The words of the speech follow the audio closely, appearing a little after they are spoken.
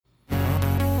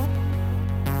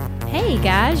Hey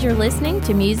guys, you're listening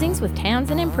to Musings with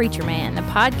Townsend and Preacher Man, the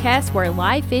podcast where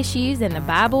life issues and the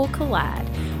Bible collide.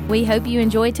 We hope you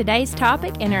enjoy today's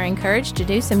topic and are encouraged to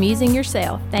do some musing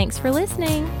yourself. Thanks for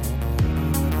listening.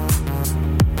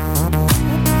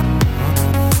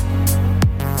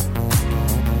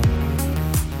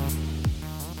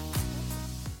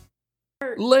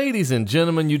 Ladies and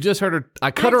gentlemen, you just heard her.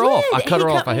 I cut her off. I cut her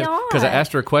off. Because I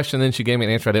asked her a question, then she gave me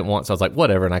an answer I didn't want. So I was like,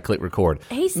 whatever, and I clicked record.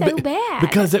 He's so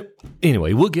bad.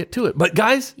 Anyway, we'll get to it. But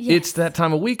guys, It's that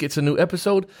time of week. It's a new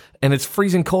episode, and it's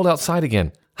freezing cold outside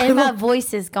again. And my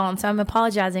voice is gone, so I'm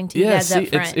apologizing to you guys up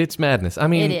front. It's madness. I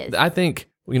mean, it is. I think,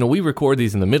 we record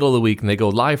these in the middle of the week, and they go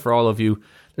live for all of you.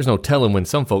 There's no telling when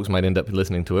some folks might end up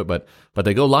listening to it, but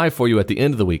they go live for you at the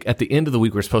end of the week. At the end of the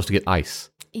week, we're supposed to get ice.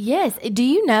 Yes. Do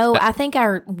you know, I think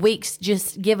our weeks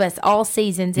just give us all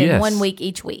seasons in 1 week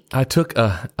each week. I took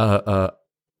a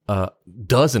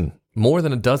dozen, more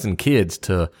than a dozen kids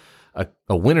to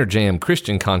a Winter Jam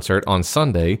Christian concert on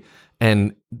Sunday,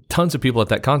 and tons of people at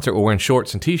that concert were wearing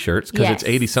shorts and T-shirts because it's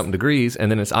 80-something degrees, and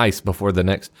then it's ice before the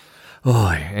next.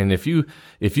 Oh, and if you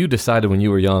decided when you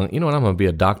were young, I'm going to be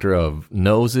a doctor of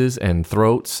noses and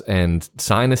throats and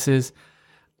sinuses,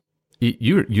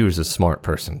 you're a smart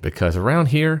person, because around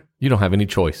here you don't have any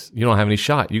choice. You don't have any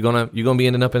shot. You're gonna be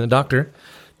ending up in the doctor.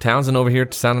 Townsend over here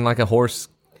sounding like a horse.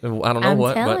 I don't know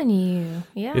what. I'm telling you,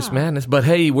 yeah, it's madness. But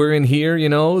hey, we're in here.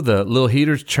 The little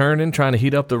heater's churning, trying to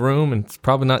heat up the room, and it's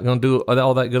probably not going to do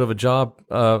all that good of a job.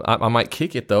 I might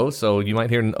kick it though, so you might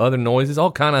hear other noises,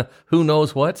 all kind of who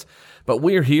knows what's. But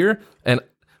we're here, and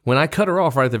when I cut her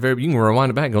off right at the very, you can rewind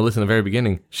it back and go listen to the very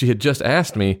beginning. She had just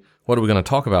asked me, "What are we going to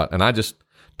talk about?" And I just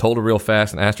told her real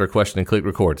fast and asked her a question and clicked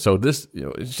record. So this,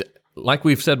 like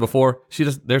we've said before,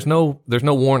 there's no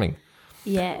warning.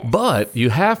 Yes. But you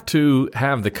have to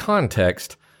have the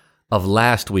context of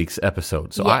last week's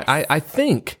episode. So yes. I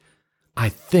think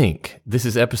this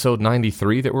is episode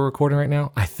 93 that we're recording right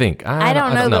now. I think. I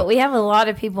don't know, but we have a lot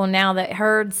of people now that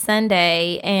heard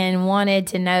Sunday and wanted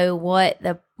to know what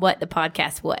the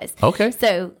podcast was. Okay.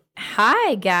 So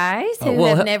hi, guys who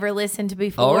have never listened to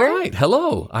before. All right.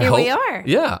 Hello. We are.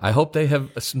 Yeah. I hope they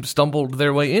have stumbled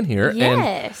their way in here.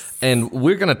 Yes. And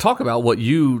we're going to talk about what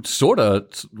you sort of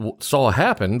saw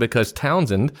happen, because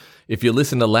Townsend, if you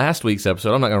listen to last week's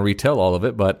episode, I'm not going to retell all of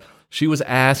it, but she was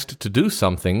asked to do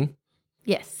something.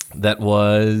 Yes. That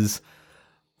was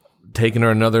taking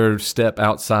her another step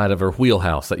outside of her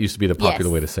wheelhouse. That used to be the popular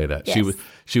way to say that. Yes.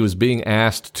 She was being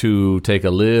asked to take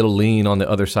a little lean on the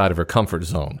other side of her comfort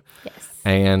zone. Yes.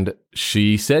 And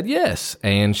she said yes,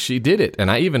 and she did it.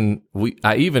 And we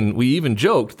even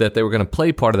joked that they were going to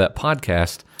play part of that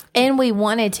podcast. And we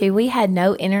wanted to. We had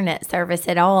no internet service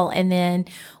at all. And then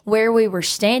where we were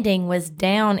standing was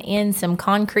down in some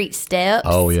concrete steps.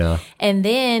 Oh, yeah. And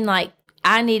then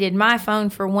I needed my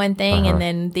phone for one thing, and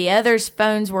then the others'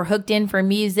 phones were hooked in for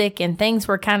music, and things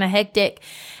were kind of hectic.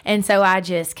 And so I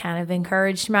just kind of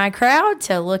encouraged my crowd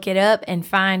to look it up and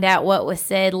find out what was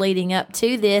said leading up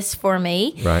to this for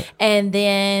me. Right. And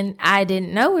then I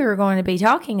didn't know we were going to be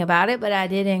talking about it, but I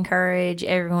did encourage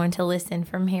everyone to listen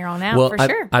from here on out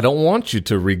sure. I don't want you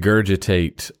to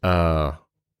regurgitate,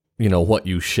 what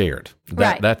you shared.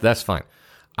 That's fine.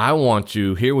 I want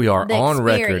you, here we are on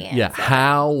record. Yeah.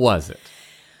 How was it?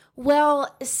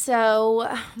 Well, so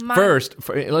first,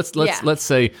 let's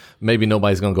say maybe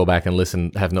nobody's going to go back and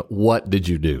listen. What did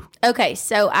you do? Okay,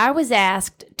 so I was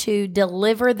asked to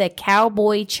deliver the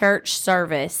Cowboy Church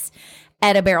service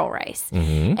at a barrel race.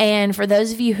 Mm-hmm. And for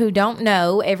those of you who don't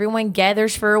know, everyone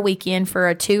gathers for a weekend for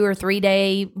a 2 or 3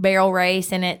 day barrel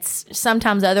race, and it's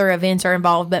sometimes other events are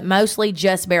involved, but mostly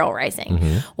just barrel racing.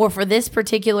 Mm-hmm. Well, for this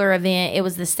particular event, it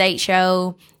was the state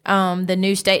show. The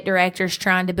new state director's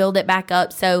trying to build it back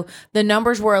up. So the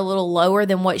numbers were a little lower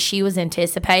than what she was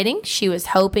anticipating. She was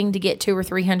hoping to get 200 or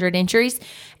 300 entries,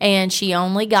 and she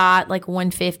only got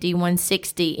 150,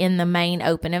 160 in the main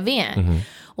open event. Mm-hmm.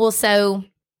 Well, so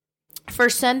for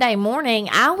Sunday morning,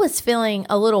 I was feeling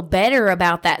a little better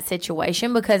about that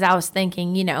situation, because I was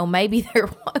thinking, maybe there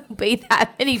won't be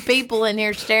that many people in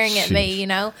here staring at me,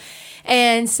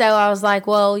 And so I was like,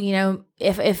 well,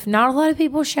 if not a lot of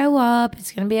people show up,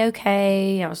 it's going to be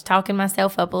okay. I was talking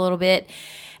myself up a little bit.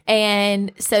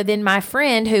 And so then my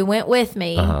friend who went with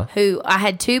me, who I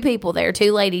had 2 people there,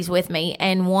 2 ladies with me,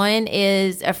 and one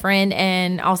is a friend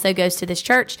and also goes to this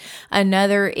church.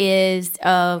 Another is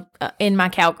in my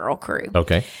cowgirl crew.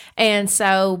 Okay. And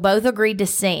so both agreed to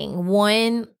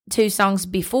sing 2 songs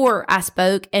before I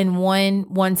spoke and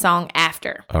one song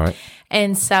after. All right.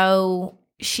 And so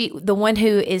the one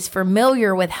who is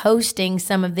familiar with hosting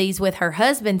some of these with her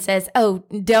husband says, oh,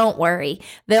 don't worry.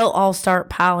 They'll all start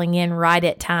piling in right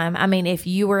at time. I mean, if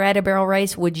you were at a barrel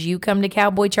race, would you come to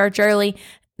Cowboy Church early?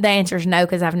 The answer is no,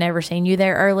 because I've never seen you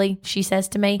there early, she says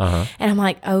to me. And I'm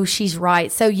like, oh, she's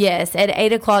right. So yes, at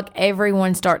 8:00,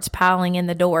 everyone starts piling in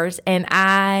the doors. And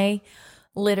I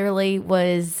literally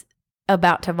was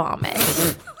about to vomit.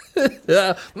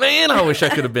 Man, I wish I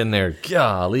could have been there.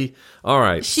 Golly. All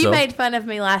right. She made fun of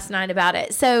me last night about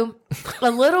it. So a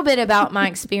little bit about my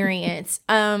experience.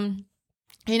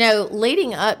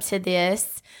 Leading up to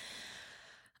this,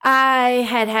 I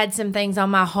had some things on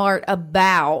my heart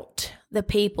about the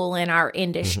people in our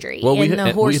industry, in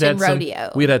the horse and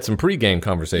rodeo. We had some pregame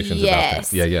conversations about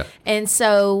that. Yeah. And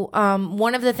so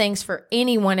one of the things for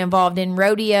anyone involved in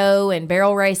rodeo and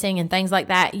barrel racing and things like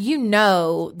that,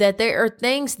 that there are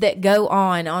things that go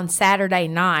on Saturday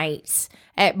nights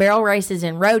at barrel races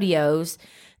and rodeos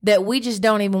that we just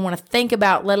don't even want to think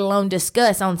about, let alone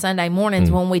discuss on Sunday mornings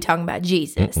when we talk about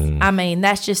Jesus. I mean,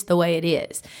 that's just the way it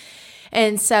is.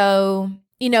 And so...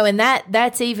 and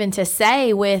that's even to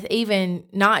say with even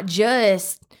not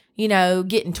just,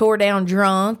 getting tore down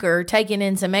drunk or taking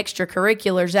in some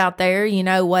extracurriculars out there,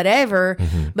 whatever.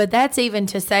 But that's even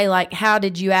to say, like, how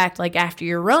did you act like after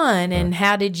your run and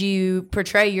how did you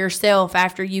portray yourself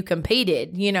after you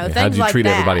competed? Things like that. How did you treat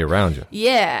everybody around you?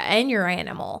 Yeah, and your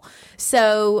animal.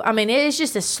 So, I mean, it is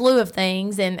just a slew of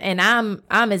things, and I'm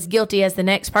as guilty as the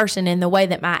next person in the way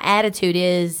that my attitude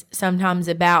is sometimes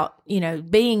about,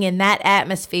 being in that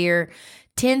atmosphere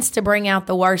tends to bring out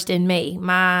the worst in me.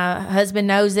 My husband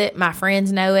knows it. My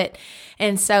friends know it.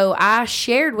 And so I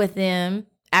shared with them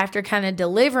after kind of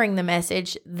delivering the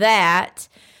message that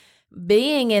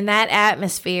being in that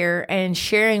atmosphere and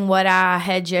sharing what I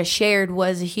had just shared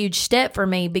was a huge step for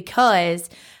me, because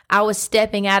I was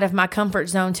stepping out of my comfort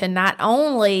zone to not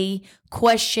only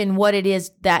question what it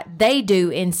is that they do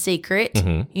in secret.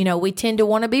 We tend to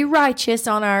want to be righteous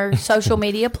on our social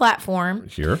media platform.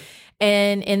 Sure.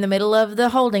 And in the middle of the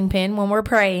holding pen when we're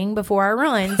praying before our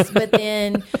runs. But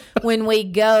then when we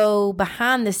go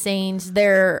behind the scenes,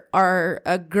 there are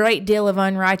a great deal of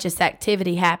unrighteous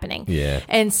activity happening. Yeah.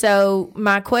 And so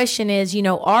my question is,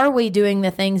 are we doing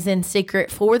the things in secret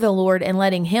for the Lord and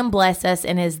letting Him bless us?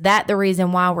 And is that the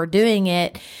reason why we're doing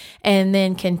it? And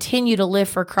then continue to live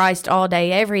for Christ all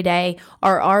day, every day?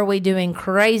 Or are we doing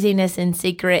craziness in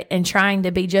secret and trying to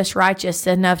be just righteous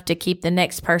enough to keep the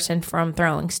next person from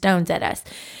throwing stones at us?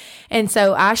 And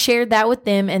so I shared that with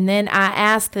them, and then I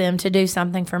asked them to do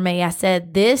something for me. I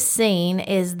said, this scene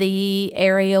is the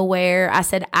area where I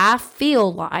said, I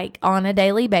feel like on a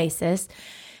daily basis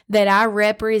that I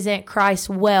represent Christ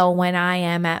well when I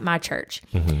am at my church.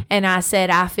 And I said,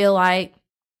 I feel like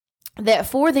that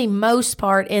for the most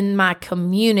part in my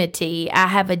community, I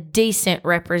have a decent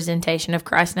representation of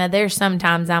Christ. Now, there's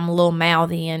sometimes I'm a little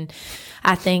mouthy and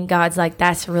I think God's like,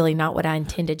 that's really not what I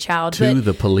intended, child. To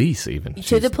the police even.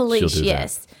 To the police,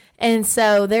 yes. And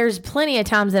so there's plenty of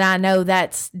times that I know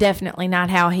that's definitely not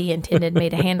how He intended me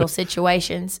to handle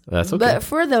situations. That's okay. But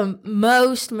for the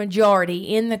most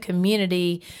majority in the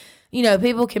community,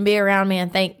 people can be around me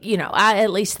and think, I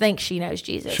at least think she knows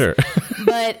Jesus. Sure.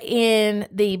 But in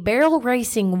the barrel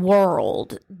racing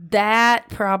world, that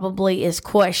probably is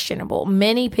questionable.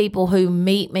 Many people who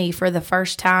meet me for the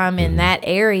first time in that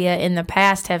area in the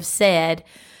past have said,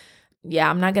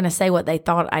 I'm not going to say what they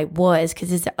thought I was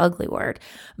because it's an ugly word,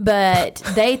 but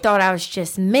they thought I was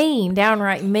just mean,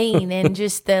 downright mean. And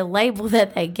just the label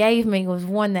that they gave me was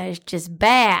one that is just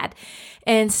bad.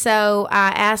 And so I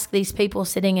asked these people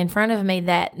sitting in front of me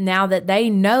that now that they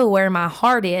know where my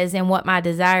heart is and what my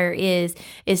desire is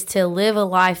to live a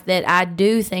life that I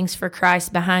do things for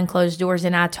Christ behind closed doors,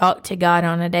 and I talk to God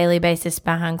on a daily basis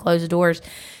behind closed doors,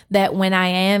 that when I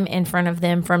am in front of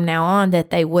them from now on,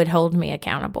 that they would hold me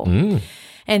accountable.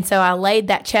 And so I laid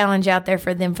that challenge out there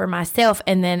for them, for myself,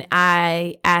 and then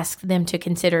I asked them to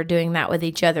consider doing that with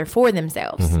each other for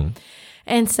themselves.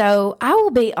 And so I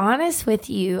will be honest with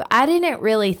you, I didn't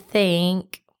really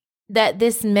think that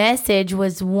this message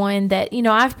was one that,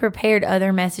 I've prepared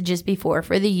other messages before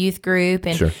for the youth group,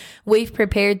 and we've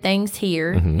prepared things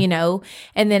here,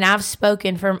 and then I've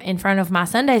spoken in front of my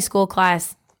Sunday school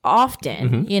class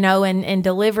often, and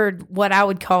delivered what I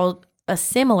would call a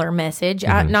similar message,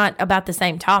 not about the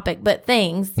same topic, but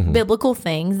things, biblical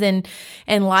things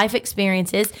and life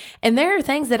experiences. And there are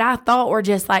things that I thought were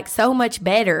just like so much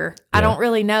better. Yeah. I don't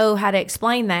really know how to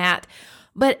explain that,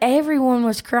 but everyone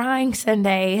was crying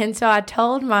Sunday. And so I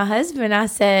told my husband, I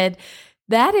said,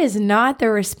 that is not the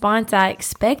response I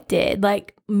expected.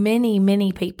 Like many,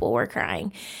 many people were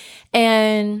crying.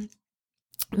 And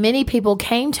many people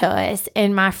came to us,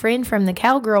 and my friend from the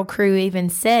Cowgirl crew even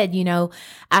said,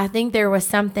 I think there was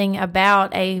something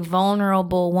about a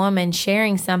vulnerable woman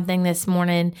sharing something this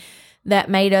morning that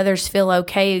made others feel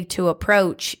okay to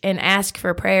approach and ask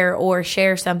for prayer or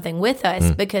share something with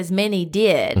us, because many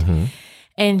did. Mm-hmm.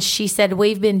 And she said,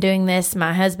 we've been doing this,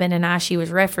 my husband and I, she was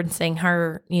referencing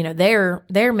her,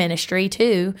 their ministry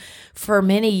too, for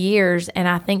many years. And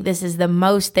I think this is the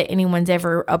most that anyone's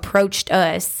ever approached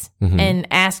us and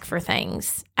asked for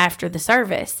things after the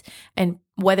service, and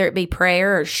whether it be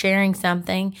prayer or sharing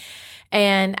something.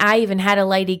 And I even had a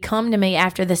lady come to me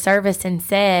after the service and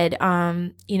said,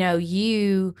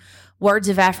 you words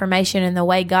of affirmation and the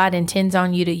way God intends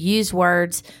on you to use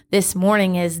words this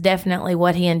morning is definitely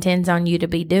what he intends on you to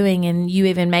be doing. And you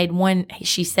even made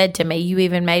she said to me, you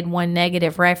even made one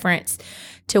negative reference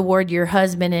toward your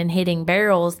husband and hitting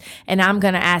barrels. And I'm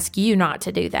going to ask you not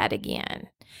to do that again.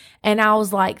 And I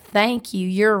was like, thank you.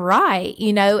 You're right.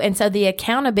 And so the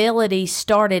accountability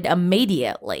started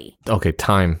immediately. Okay.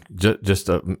 Time.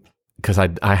 Just because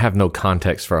I have no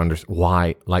context for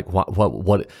why, like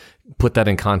what put that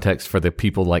in context for the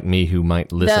people like me who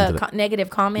might listen to the negative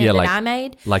comment that I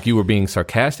made. Like you were being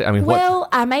sarcastic. I mean,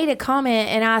 I made a comment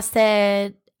and I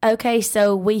said, okay,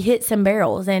 so we hit some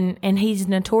barrels, and he's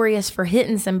notorious for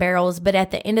hitting some barrels. But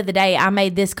at the end of the day, I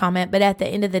made this comment, but at the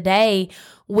end of the day,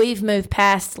 we've moved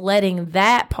past letting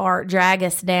that part drag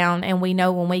us down. And we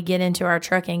know when we get into our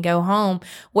truck and go home,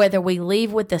 whether we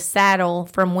leave with the saddle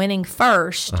from winning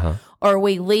first or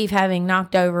we leave having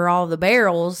knocked over all the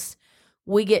barrels,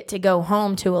 we get to go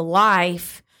home to a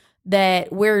life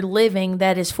that we're living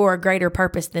that is for a greater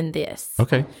purpose than this.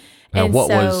 Okay. Now, and what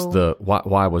was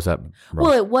why was that wrong?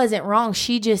 Well, it wasn't wrong.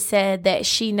 She just said that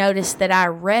she noticed that I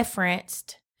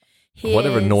referenced his...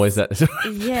 Whatever noise that is.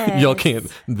 Yes. Y'all can't...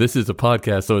 This is a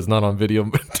podcast, so it's not on video.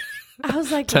 I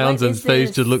was like, Townsend's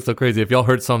face just looks so crazy. If y'all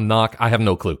heard some knock, I have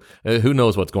no clue. Who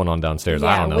knows what's going on downstairs?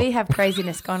 I don't know. We have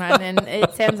craziness going on, and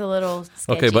it sounds a little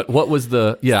sketchy. Okay, but what was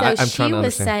the... Yeah, so I'm trying to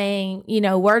understand. She was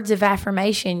saying, words of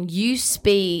affirmation, you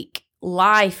speak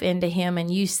life into him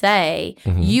and you say,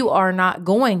 you are not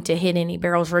going to hit any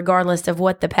barrels regardless of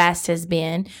what the past has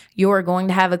been. You're going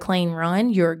to have a clean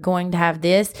run. You're going to have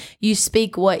this. You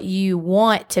speak what you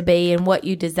want to be and what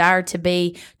you desire to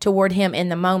be toward him in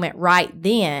the moment right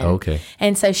then. Okay.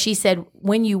 And so she said,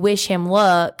 when you wish him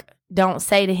luck, don't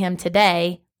say to him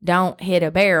today, don't hit a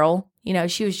barrel.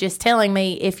 She was just telling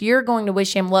me, if you're going to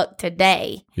wish him luck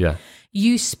today,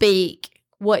 you speak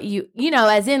what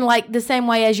as in like the same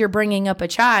way as you're bringing up a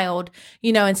child,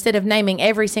 instead of naming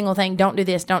every single thing, don't do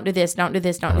this, don't do this, don't do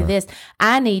this, don't do this.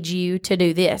 I need you to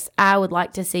do this. I would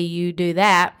like to see you do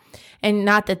that. And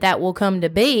not that will come to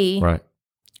be, right,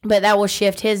 but that will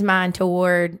shift his mind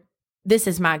toward, this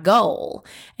is my goal.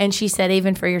 And she said,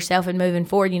 even for yourself and moving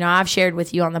forward, I've shared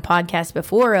with you on the podcast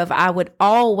before I would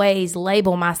always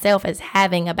label myself as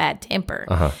having a bad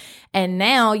temper. And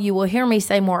now you will hear me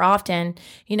say more often,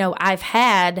 I've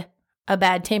had a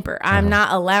bad temper. I'm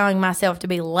not allowing myself to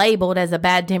be labeled as a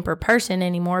bad temper person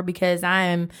anymore, because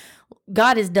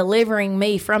God is delivering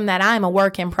me from that. I'm a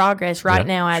work in progress right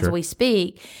now as we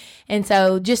speak. And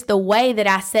so just the way that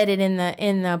I said it in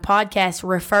the podcast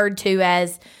referred to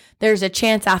as, there's a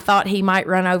chance I thought he might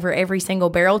run over every single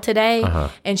barrel today.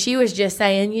 And she was just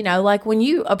saying, like when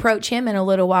you approach him in a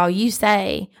little while, you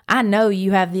say, I know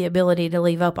you have the ability to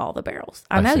leave up all the barrels.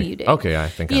 I know you do. Okay, I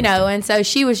think and so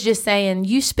she was just saying,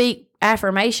 you speak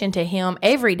affirmation to him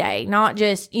every day, not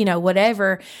just,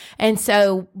 whatever. And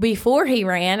so before he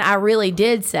ran, I really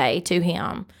did say to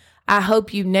him, I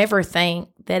hope you never think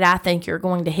that I think you're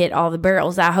going to hit all the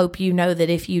barrels. I hope you know that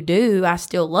if you do, I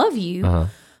still love you.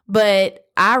 But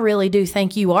I really do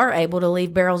think you are able to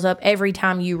leave barrels up every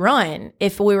time you run,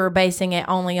 if we were basing it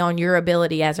only on your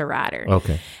ability as a rider.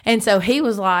 Okay. And so he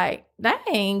was like,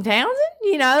 dang,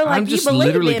 Townsend, I'm just you believe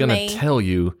literally in going to tell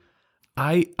you,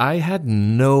 I had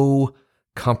no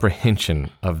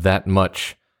comprehension of that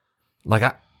much.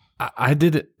 Like I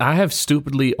did it. I have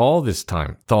stupidly all this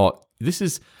time thought this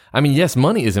is, yes,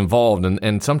 money is involved,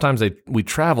 and sometimes we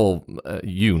travel,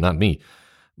 you, not me.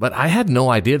 But I had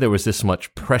no idea there was this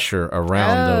much pressure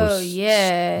around those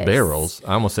barrels.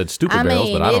 I almost said stupid barrels,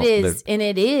 but I don't.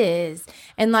 It is.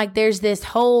 And like there's this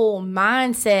whole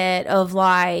mindset of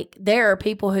like, there are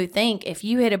people who think if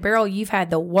you hit a barrel, you've had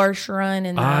the worst run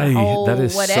in the whole that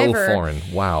is whatever. So foreign.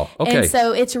 Wow. Okay. And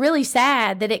so it's really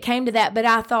sad that it came to that. But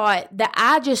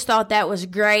I just thought that was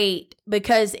great,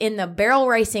 because in the barrel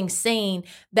racing scene,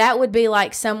 that would be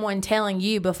like someone telling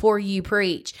you before you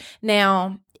preach.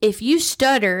 Now, if you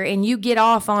stutter and you get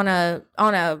off on a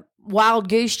wild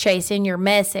goose chase in your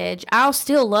message, I'll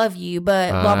still love you,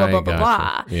 but blah, blah, blah, blah,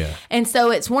 blah. Yeah. And so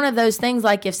it's one of those things,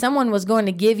 like if someone was going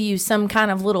to give you some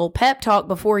kind of little pep talk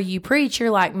before you preach,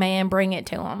 you're like, man, bring it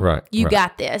to them. Right. You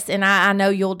got this. And I know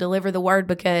you'll deliver the word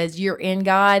because you're in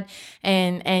God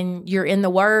and you're in the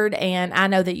word. And I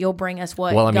know that you'll bring us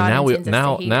what Well, I mean, God intends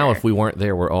us to hear. now if we weren't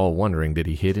there, we're all wondering, did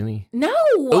he hit any? No.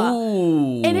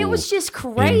 Ooh. And it was just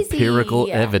crazy. Empirical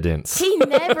evidence. He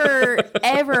never,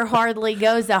 ever hardly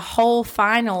goes a whole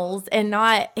finals and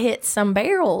not hit some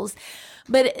barrels.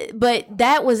 But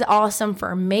that was awesome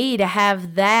for me to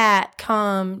have that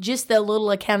come, just the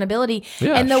little accountability.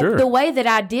 Yeah, and sure. the way that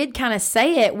I did kind of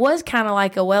say it was kind of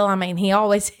like he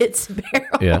always hits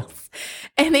barrels. Yeah.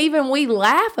 And even we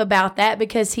laugh about that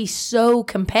because he's so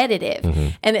competitive. Mm-hmm.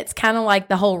 And it's kind of like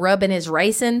the whole rubbing his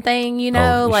racing thing,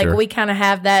 like sure. we kind of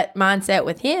have that mindset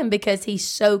with him because he's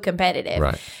so competitive.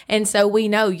 Right. And so we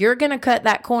know you're going to cut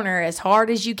that corner as hard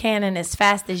as you can and as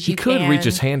fast as you can. He could reach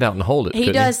his hand out and hold it.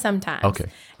 He does sometimes.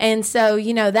 Okay. And so,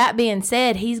 that being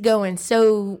said, he's going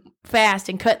so fast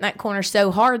and cutting that corner so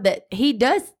hard that he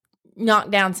does knock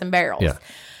down some barrels. Yeah.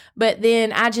 But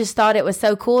then I just thought it was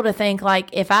so cool to think, like,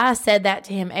 if I said that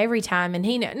to him every time, and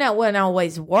it wouldn't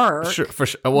always work. Sure, for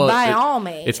sure. Well, by all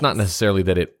means. It's not necessarily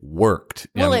that it worked.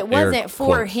 Well, it wasn't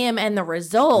for him and the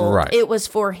result. Right. It was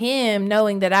for him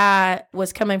knowing that I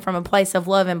was coming from a place of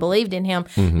love and believed in him,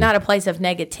 not a place of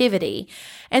negativity.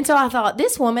 And so I thought,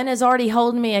 this woman is already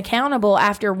holding me accountable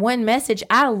after one message.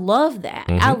 I love that.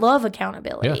 I love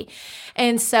accountability. Yeah.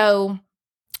 And so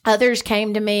others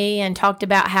came to me and talked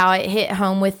about how it hit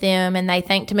home with them, and they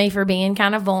thanked me for being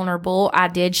kind of vulnerable. I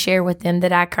did share with them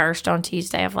that I cursed on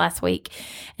Tuesday of last week,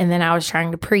 and then I was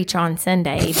trying to preach on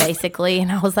Sunday, basically.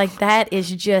 And I was like, that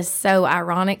is just so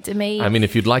ironic to me. I mean,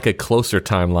 if you'd like a closer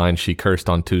timeline, she cursed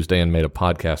on Tuesday and made a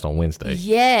podcast on Wednesday.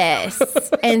 Yes.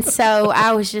 And so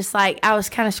I was just like, I was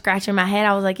kind of scratching my head.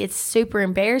 I was like, it's super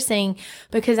embarrassing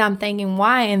because I'm thinking,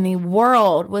 why in the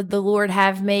world would the Lord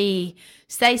have me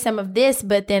say some of this?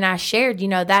 But then I shared,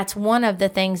 that's one of the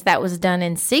things that was done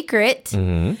in secret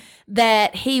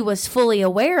that he was fully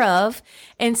aware of.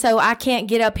 And so I can't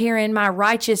get up here in my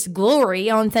righteous glory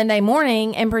on Sunday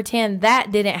morning and pretend that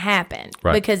didn't happen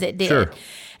because it did. Sure.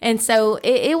 And so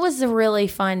it was a really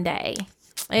fun day.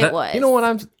 It was. You know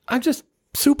what? I'm just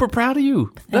super proud of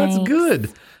you. That's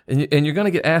good. And you're going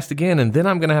to get asked again. And then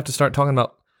I'm going to have to start talking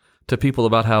to people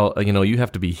about how, you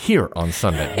have to be here on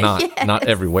Sunday, not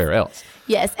everywhere else.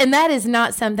 Yes, and that is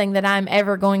not something that I'm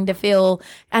ever going to feel.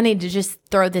 I need to just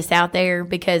throw this out there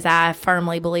because I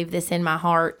firmly believe this in my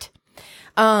heart.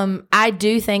 I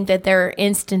do think that there are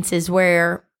instances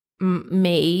where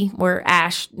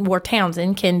where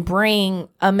Townsend can bring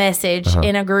a message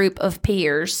in a group of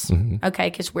peers, okay,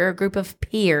 because we're a group of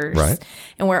peers, right,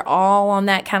 and we're all on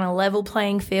that kind of level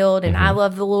playing field, and I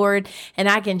love the Lord, and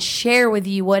I can share with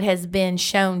you what has been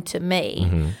shown to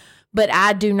me, but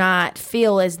I do not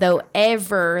feel as though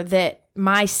ever that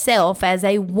myself as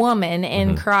a woman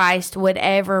in Christ would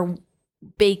ever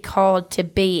be called to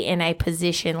be in a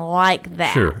position like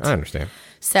that. Sure, I understand.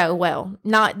 So, well,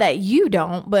 not that you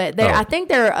don't, but I think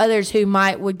there are others who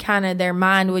their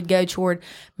mind would go toward,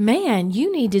 man,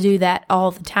 you need to do that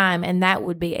all the time. And that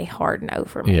would be a hard no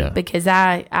for me because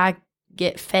I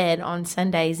get fed on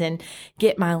Sundays and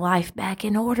get my life back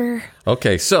in order.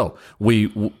 Okay. So we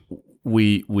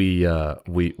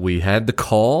had the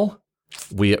call.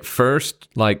 We at first,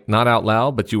 not out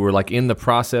loud, but you were in the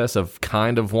process of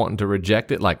kind of wanting to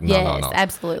reject it. No.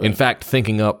 Absolutely. In fact,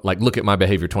 thinking up, look at my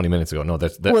behavior 20 minutes ago. No,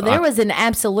 there was an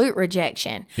absolute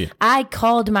rejection. Yeah. I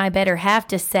called my better half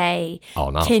to say,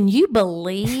 oh, no. Can you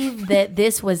believe that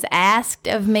this was asked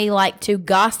of me, to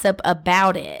gossip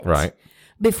about it? Right.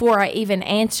 Before I even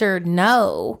answered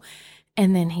no.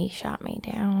 And then he shot me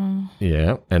down.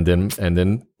 Yeah. And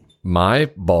then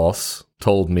my boss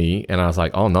told me, and I was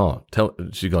like, oh no,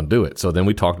 she's going to do it. So then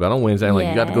we talked about it on Wednesday, and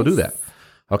you got to go do that.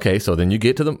 Okay, so then you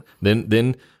get to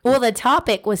then. Well, the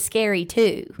topic was scary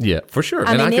too. Yeah, for sure.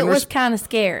 I mean, it was kind of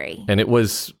scary. And it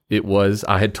was,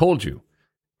 I had told you,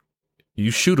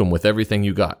 you shoot them with everything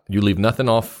you got. You leave nothing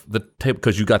off the table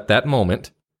because you got that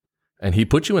moment, and he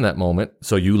put you in that moment,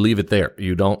 so you leave it there.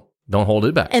 You don't hold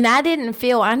it back. And I didn't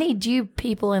feel, I need you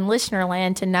people in listener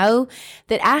land to know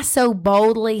that I so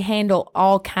boldly handle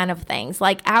all kind of things.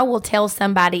 I will tell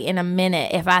somebody in a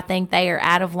minute if I think they are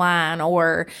out of line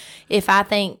or if I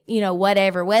think,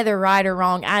 whatever, whether right or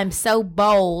wrong. I'm so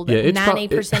bold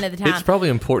 90% of the time. It's probably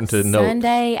important to note.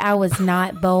 Sunday, I was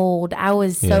not bold. I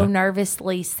was so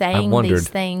nervously saying these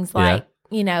things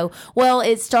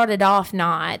it started off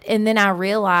not. And then I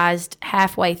realized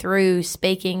halfway through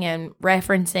speaking and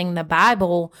referencing the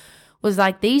Bible, was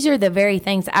like, these are the very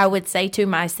things I would say to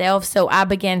myself. So I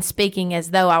began speaking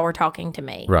as though I were talking to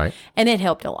me. Right. And it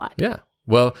helped a lot. Yeah.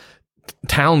 Well,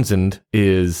 Townsend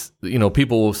is,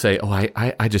 people will say, oh,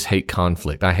 I just hate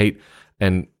conflict.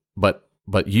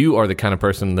 But you are the kind of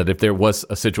person that if there was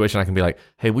a situation, I can be like,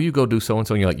 hey, will you go do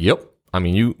so-and-so? And you're like, yep. I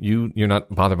mean, you're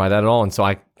not bothered by that at all. And so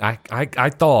I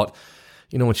thought,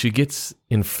 when she gets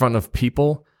in front of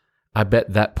people, I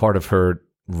bet that part of her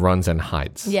runs and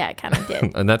hides. Yeah, it kind of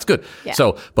did. And that's good. Yeah.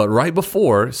 So, but right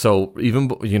before, so even,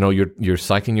 you're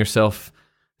psyching yourself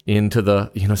into the,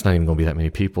 it's not even going to be that many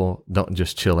people. Don't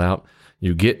just chill out.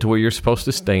 You get to where you're supposed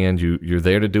to stand. You're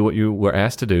there to do what you were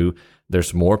asked to do.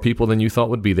 There's more people than you thought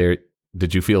would be there.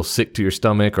 Did you feel sick to your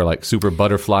stomach or like super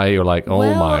butterfly or like,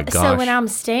 oh my gosh? So when I'm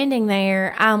standing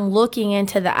there, I'm looking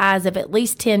into the eyes of at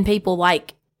least 10 people,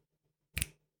 like,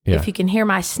 if you can hear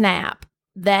my snap,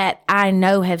 that I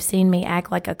know have seen me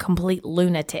act like a complete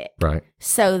lunatic. Right.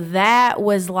 So that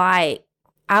was like,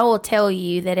 I will tell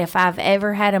you that if I've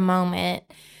ever had a moment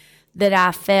that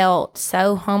I felt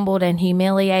so humbled and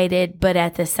humiliated, but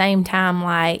at the same time,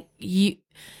 like,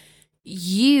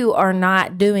 you are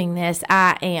not doing this,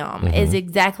 I am, is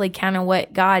exactly kind of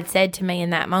what God said to me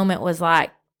in that moment, was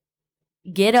like,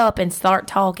 get up and start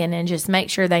talking and just make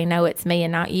sure they know it's me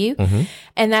and not you.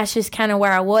 And that's just kind of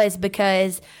where I was,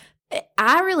 because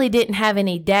I really didn't have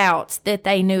any doubts that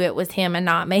they knew it was him and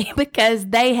not me, because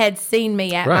they had seen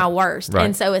me at my worst. Right.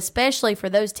 And so especially for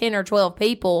those 10 or 12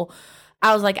 people,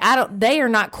 I was like, they are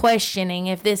not questioning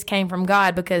if this came from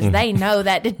God, because they know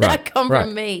that did not come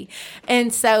from me.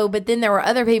 And so, but then there were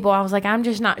other people, I was like, I'm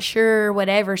just not sure,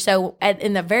 whatever. So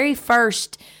in the very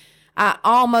first, I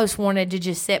almost wanted to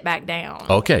just sit back down.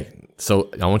 Okay. So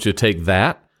I want you to take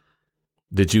that.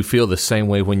 Did you feel the same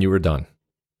way when you were done?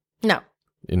 No.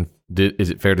 Is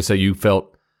it fair to say you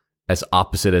felt as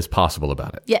opposite as possible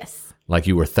about it? Yes. Like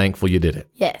you were thankful you did it.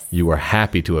 Yes. You were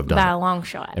happy to have done it. By a long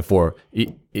shot. And for,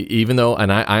 even though,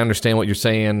 and I understand what you're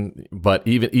saying, but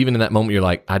even in that moment, you're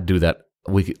like, I'd do that.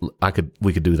 We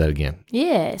could do that again.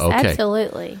 Yes, okay.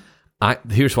 Absolutely.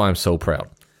 Here's why I'm so proud.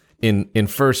 In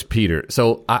 1 Peter,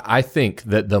 so I think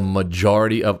that the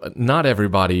majority of, not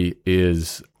everybody's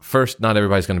going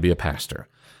to be a pastor.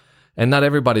 And not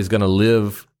everybody's going to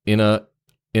live in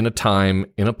a time,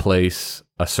 in a place,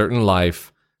 a certain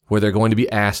life where they're going to be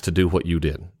asked to do what you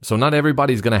did. So not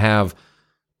everybody's going to have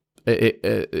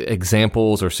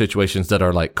examples or situations that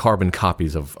are like carbon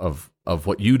copies of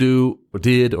what you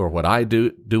did or what I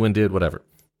do and did, whatever.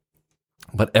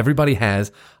 But everybody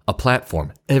has a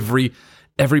platform. Every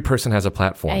person has a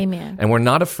platform. Amen. And we're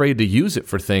not afraid to use it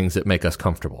for things that make us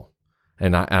comfortable.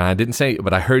 And I didn't say,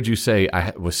 but I heard you say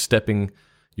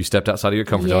you stepped outside of your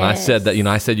comfort zone. I said that,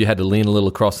 I said you had to lean a little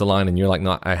across the line, and you're like,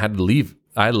 no, I had to leave.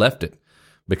 I left it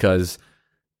because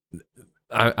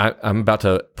I'm about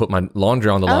to put my laundry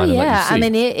on the line and let you see. I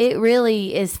mean, it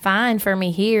really is fine for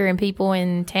me here and people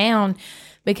in town,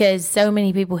 because so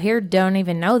many people here don't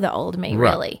even know the old me,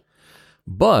 really.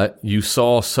 But you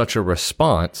saw such a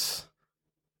response,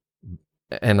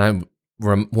 and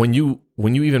when you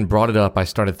even brought it up, I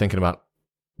started thinking about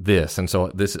this. And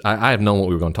so I have known what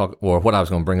we were going to talk, or what I was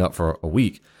going to bring up for a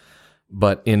week.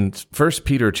 But in 1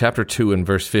 Peter chapter 2 and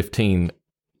verse 15,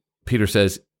 Peter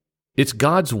says, it's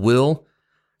God's will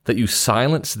that you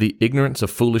silence the ignorance of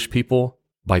foolish people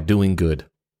by doing good.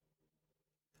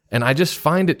 And I just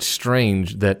find it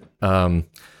strange that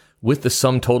with the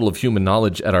sum total of human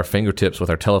knowledge at our fingertips, with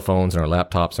our telephones and our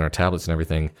laptops and our tablets and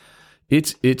everything,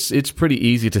 it's pretty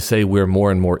easy to say we're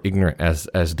more and more ignorant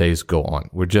as days go on.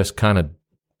 We're just kind of,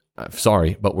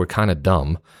 sorry, but we're kind of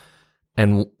dumb.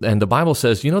 And the Bible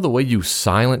says, the way you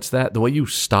silence that, the way you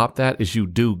stop that, is you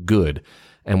do good.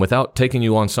 And without taking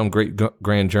you on some great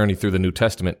grand journey through the New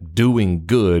Testament, doing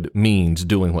good means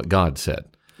doing what God said.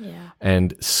 Yeah.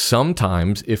 And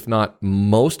sometimes, if not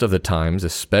most of the times,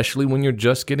 especially when you're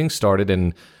just getting started,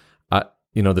 and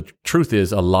the truth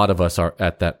is, a lot of us are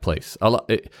at that place.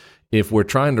 If we're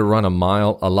trying to run a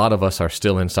mile, a lot of us are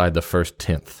still inside the first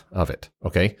 10th of it.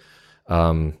 Okay.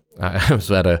 I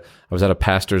was at a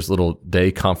pastor's little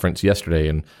day conference yesterday,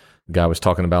 and the guy was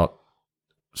talking about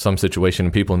some situation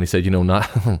and people, and he said,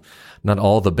 not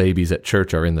all the babies at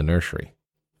church are in the nursery.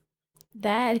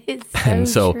 That is so and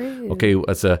so true. Okay,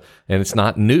 and it's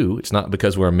not new. It's not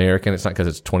because we're American. It's not because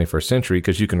it's 21st century.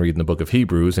 Because you can read in the book of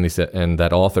Hebrews, and he said, and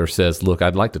that author says, look,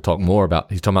 I'd like to talk more about.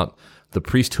 He's talking about the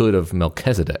priesthood of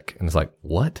Melchizedek, and it's like,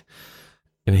 what?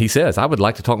 And he says, I would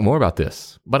like to talk more about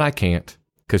this, but I can't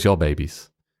because y'all babies.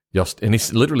 And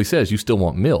he literally says, you still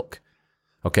want milk.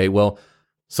 Okay, well,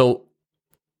 so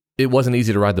it wasn't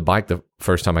easy to ride the bike the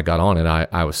first time I got on it.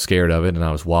 I was scared of it and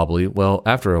I was wobbly. Well,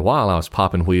 after a while, I was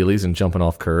popping wheelies and jumping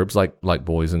off curbs like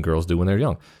boys and girls do when they're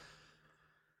young.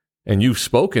 And you've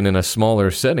spoken in a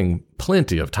smaller setting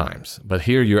plenty of times, but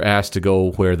here you're asked to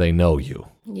go where they know you.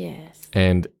 Yes.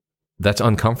 And that's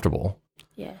uncomfortable.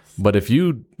 Yes. But if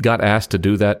you got asked to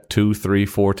do that 2, 3,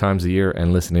 4 times a year,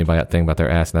 and listen to anybody think about their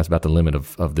ass, and that's about the limit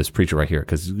of this preacher right here,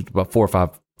 because about 4 or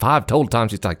 5 total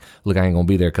times he's like, look, I ain't going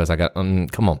to be there because I got,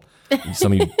 come on.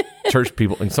 Some of you church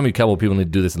people and some of you cowboy people need to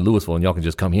do this in Louisville, and y'all can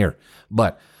just come here.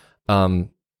 But the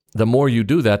more you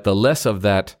do that, the less of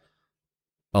that,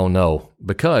 oh no,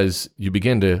 because you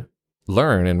begin to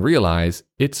learn and realize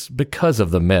it's because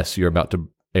of the mess you're about to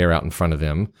air out in front of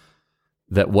them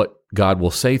that what God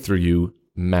will say through you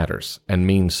matters and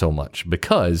means so much,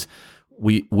 because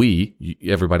we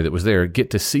everybody that was there get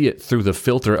to see it through the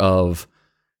filter of,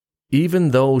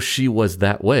 even though she was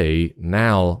that way,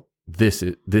 now this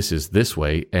is this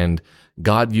way, and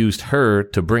God used her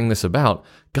to bring this about.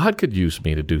 God could use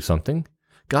me to do something.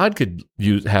 God could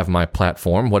have my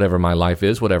platform, whatever my life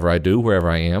is, whatever I do, wherever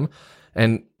I am,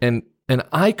 and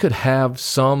I could have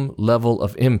some level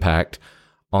of impact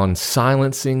on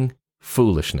silencing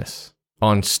foolishness,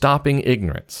 on stopping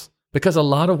ignorance, because a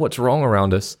lot of what's wrong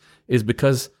around us is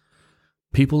because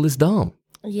people is dumb.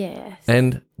 Yes.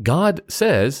 And God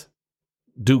says,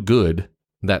 do good,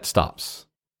 that stops.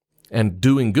 And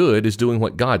doing good is doing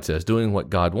what God says, doing what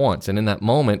God wants. And in that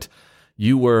moment,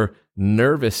 you were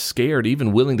nervous, scared,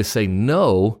 even willing to say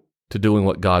no to doing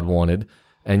what God wanted.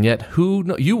 And yet,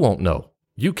 you won't know.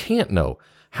 You can't know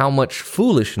how much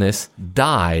foolishness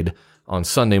died on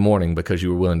Sunday morning because you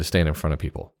were willing to stand in front of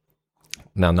people.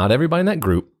 Now, not everybody in that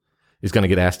group is going to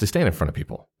get asked to stand in front of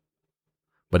people,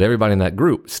 but everybody in that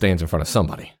group stands in front of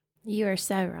somebody. You are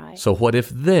so right. So what if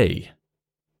they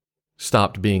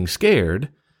stopped being scared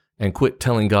and quit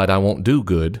telling God, I won't do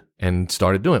good, and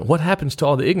started doing it? What happens to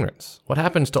all the ignorance? What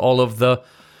happens to all of the,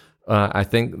 I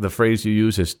think the phrase you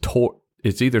use is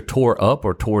it's either tore up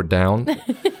or tore down,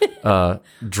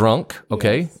 drunk,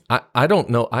 okay? Yes. I don't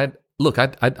know. I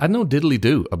know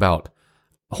diddly-do about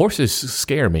horses.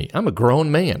 Scare me. I'm a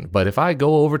grown man, but if I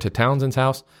go over to Townsend's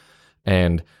house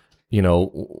and,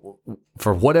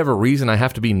 for whatever reason I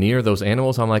have to be near those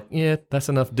animals, I'm like, yeah, that's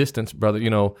enough distance, brother.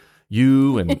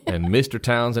 You and Mr.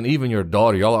 Townsend, even your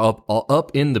daughter, y'all are all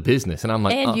up in the business. And I'm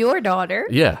like, and your daughter.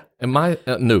 Yeah. And my,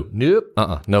 nope.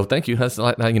 No, thank you. That's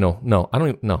like, no, I don't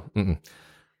even, no. Mm-mm.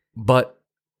 But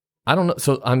I don't know.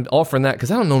 So I'm offering that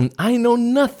because I know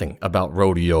nothing about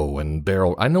rodeo and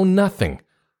barrel. I know nothing.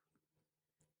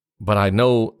 But I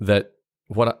know that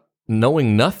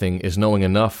knowing nothing is knowing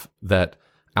enough that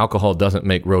alcohol doesn't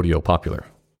make rodeo popular.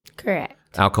 Correct.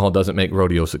 Alcohol doesn't make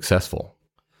rodeo successful.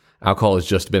 Alcohol has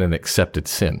just been an accepted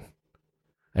sin.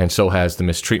 And so has the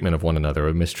mistreatment of one another,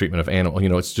 or mistreatment of animals.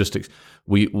 It's just,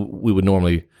 we would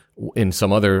normally, in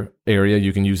some other area,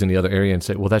 you can use in the other area and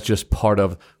say, well, that's just part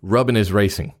of, rubbing is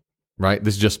racing, right?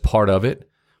 This is just part of it.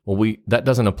 Well, that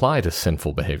doesn't apply to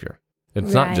sinful behavior.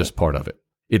 It's not just part of it.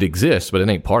 It exists, but it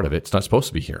ain't part of it. It's not supposed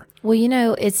to be here.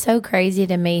 Well, it's so crazy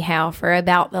to me how for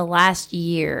about the last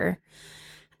year,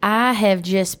 I have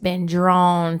just been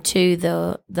drawn to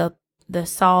the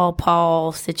Saul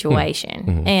Paul situation.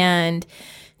 Mm-hmm. And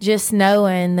just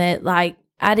knowing that, like,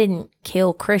 I didn't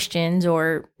kill Christians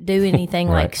or do anything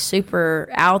right. like super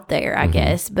out there, I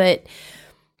guess. But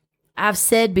I've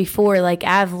said before, like,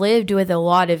 I've lived with a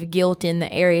lot of guilt in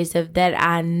the areas of that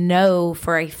I know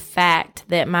for a fact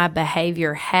that my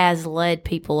behavior has led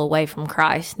people away from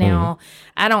Christ. Now,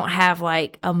 I don't have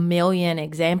like a million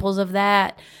examples of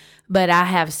that, but I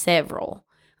have several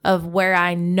of where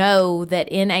I know that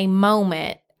in a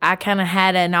moment, I kind of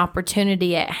had an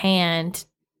opportunity at hand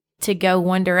to go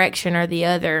one direction or the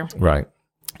other. Right.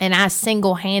 And I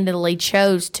single-handedly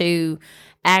chose to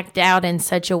act out in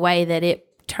such a way that it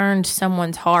turned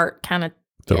someone's heart kind of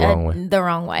the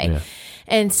wrong way. Yeah.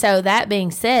 And so that being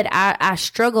said, I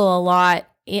struggle a lot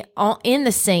in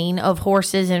the scene of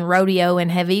horses and rodeo,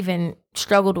 and have even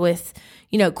struggled with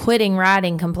quitting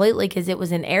riding completely because it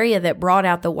was an area that brought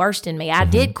out the worst in me. I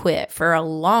did quit for a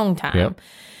long time. Yep.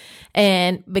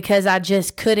 And because I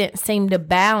just couldn't seem to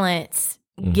balance,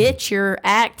 get your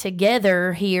act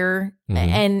together here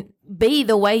and be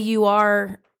the way you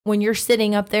are when you're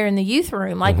sitting up there in the youth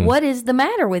room. Like, what is the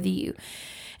matter with you?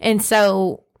 And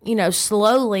so,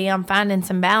 slowly I'm finding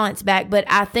some balance back. But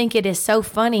I think it is so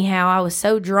funny how I was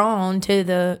so drawn to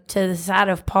the side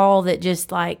of Paul that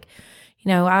just like,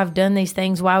 I've done these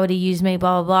things. Why would he use me?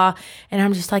 Blah, blah, blah. And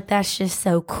I'm just like, that's just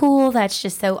so cool. That's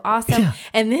just so awesome. Yeah.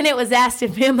 And then it was asked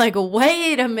of him, like,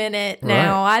 wait a minute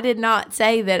now. Right. I did not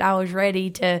say that I was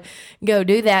ready to go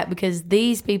do that, because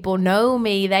these people know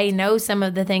me. They know some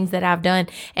of the things that I've done.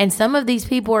 And some of these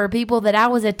people are people that I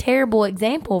was a terrible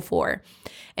example for.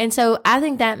 And so I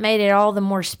think that made it all the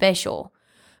more special,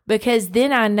 because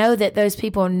then I know that those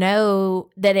people know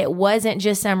that it wasn't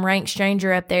just some rank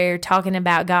stranger up there talking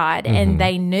about God. Mm-hmm. And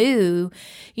they knew,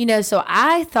 so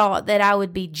I thought that I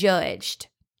would be judged.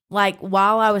 Like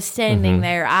while I was standing mm-hmm.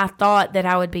 there, I thought that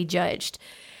I would be judged.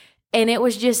 And it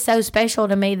was just so special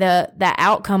to me, the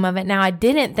outcome of it. Now, I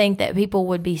didn't think that people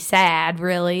would be sad,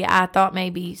 really. I thought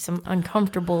maybe some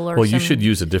uncomfortable or you should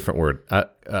use a different word.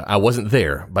 I wasn't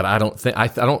there, but I don't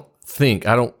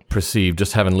perceive,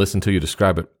 just having listened to you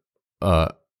describe it,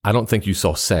 I don't think you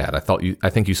saw sad. I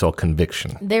think you saw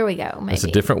conviction. There we go. Maybe. It's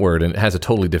a different word, and it has a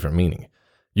totally different meaning.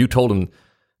 You told him,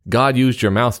 God used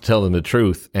your mouth to tell them the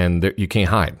truth, and you can't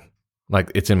hide.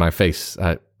 Like, it's in my face.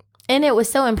 And it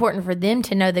was so important for them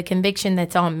to know the conviction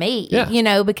that's on me,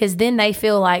 because then they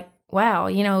feel like, wow,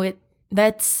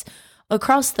 that's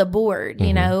across the board,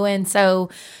 mm-hmm. And so,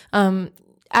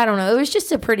 I don't know. It was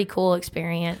just a pretty cool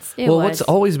experience. What's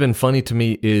always been funny to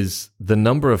me is the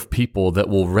number of people that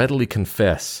will readily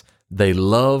confess they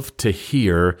love to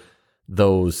hear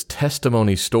those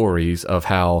testimony stories of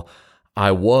how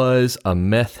I was a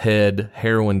meth head,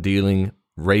 heroin dealing,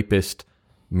 rapist,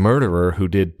 murderer who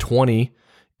did 20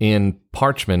 in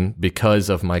Parchman because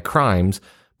of my crimes.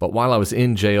 But while I was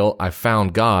in jail, I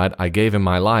found God, I gave him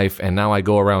my life, and now I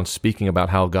go around speaking about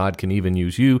how God can even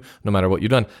use you no matter what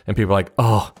you've done. And people are like,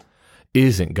 oh,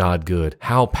 isn't God good?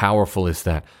 How powerful is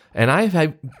that?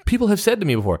 And people have said to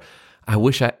me before, I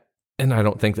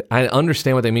don't think that, I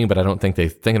understand what they mean, but I don't think they're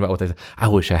thinking about what they say. I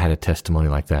wish I had a testimony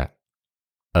like that.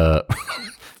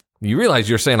 You realize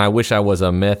you're saying, I wish I was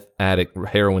a meth addict,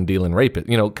 heroin dealing rapist.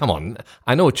 Come on.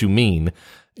 I know what you mean.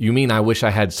 You mean I wish I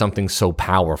had something so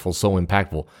powerful, so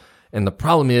impactful. And the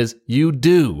problem is you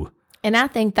do. And I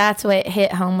think that's what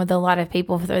hit home with a lot of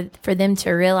people, for them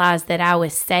to realize that I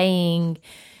was saying,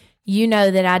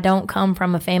 that I don't come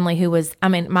from a family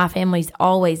my family's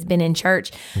always been in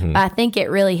church. Mm-hmm. I think it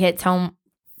really hits home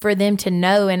for them to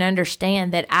know and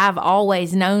understand that I've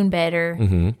always known better.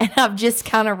 Mm-hmm. And I've just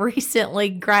kind of recently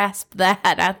grasped that,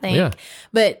 I think. Yeah.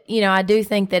 But, I do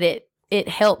think that it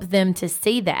helped them to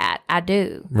see that. I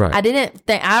do. Right. I didn't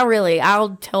think,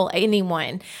 I'll tell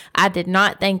anyone, I did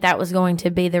not think that was going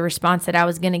to be the response that I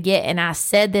was going to get. And I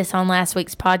said this on last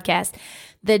week's podcast.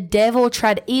 The devil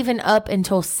tried, even up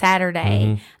until Saturday,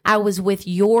 mm-hmm. I was with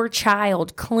your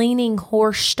child cleaning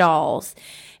horse stalls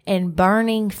and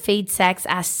burning feed sacks.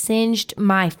 I singed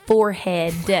my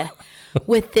forehead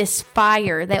with this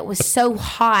fire that was so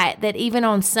hot that even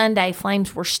on Sunday,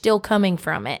 flames were still coming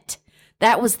from it.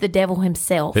 That was the devil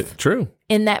himself. It's true.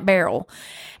 In that barrel.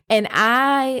 And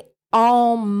I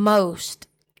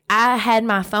had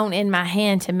my phone in my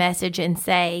hand to message and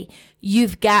say,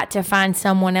 you've got to find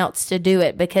someone else to do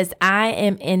it, because I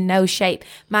am in no shape.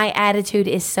 My attitude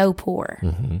is so poor.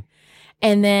 Mm-hmm.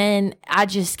 And then I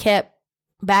just kept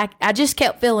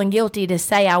feeling guilty to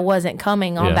say I wasn't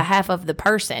coming on behalf of the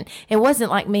person. It wasn't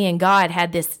like me and God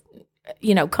had this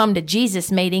come to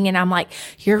Jesus meeting and I'm like,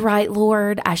 you're right,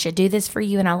 Lord, I should do this for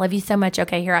you. And I love you so much.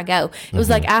 Okay, here I go. It was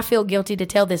like, I feel guilty to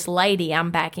tell this lady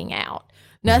I'm backing out.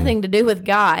 Nothing to do with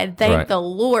God. Thank the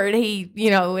Lord. He,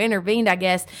 intervened, I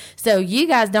guess. So you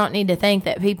guys don't need to think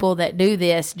that people that do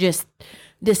this just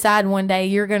decide one day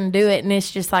you're going to do it. And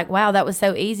it's just like, wow, that was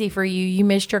so easy for you. You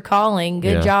missed your calling.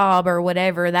 Good job or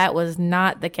whatever. That was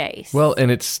not the case. Well,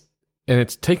 and it's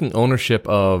taking ownership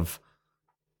of,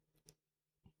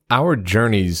 our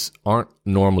journeys aren't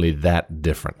normally that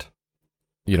different.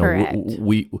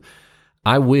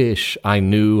 I wish I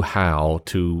knew how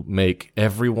to make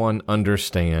everyone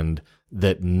understand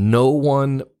that no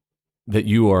one that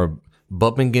you are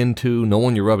bumping into, no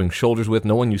one you're rubbing shoulders with,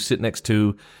 no one you sit next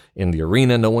to in the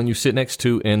arena, no one you sit next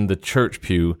to in the church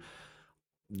pew,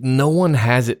 no one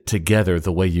has it together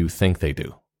the way you think they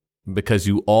do. Because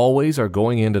you always are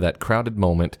going into that crowded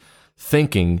moment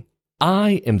thinking,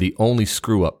 I am the only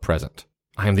screw-up present.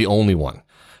 I am the only one.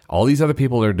 All these other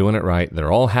people are doing it right.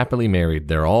 They're all happily married.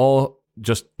 They're all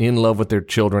just in love with their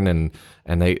children,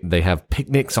 and they have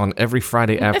picnics on every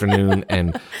Friday afternoon.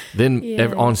 And then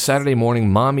on Saturday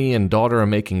morning, mommy and daughter are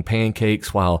making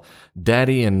pancakes while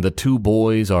daddy and the two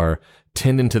boys are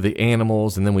tending to the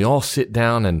animals. And then we all sit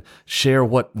down and share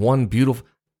what one beautiful...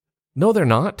 No, they're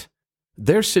not.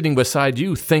 They're sitting beside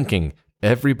you thinking,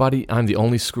 I'm the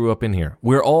only screw up in here.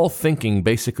 We're all thinking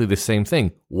basically the same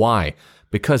thing. Why?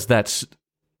 Because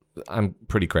I'm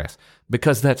pretty crass.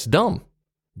 Because that's dumb.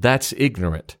 That's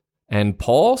ignorant. And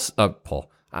I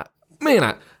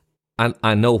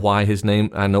know why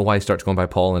I know why he starts going by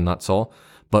Paul and not Saul,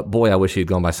 but boy, I wish he had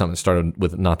gone by something that started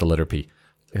with not the letter P.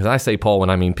 Because I say Paul when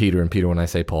I mean Peter, and Peter when I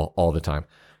say Paul all the time.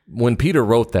 When Peter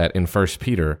wrote that in 1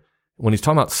 Peter, when he's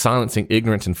talking about silencing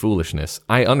ignorance and foolishness,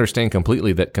 I understand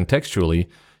completely that contextually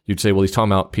you'd say, well, he's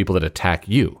talking about people that attack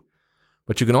you.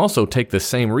 But you can also take the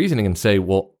same reasoning and say,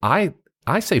 well, I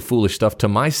say foolish stuff to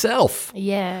myself.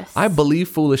 Yes. I believe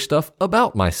foolish stuff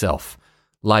about myself.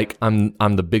 Like I'm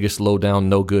the biggest low down,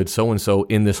 no good so-and-so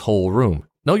in this whole room.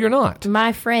 No, you're not.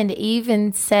 My friend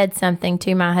even said something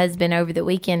to my husband over the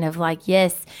weekend of like,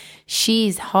 yes,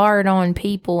 she's hard on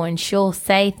people and she'll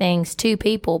say things to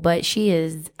people, but she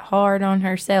is hard on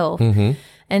herself. Mm-hmm.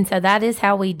 And so that is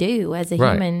how we do as a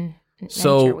human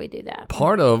nature, we do that.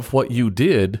 Part of what you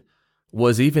did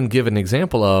was even give an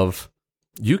example of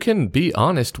you can be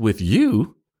honest with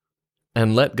you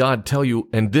and let God tell you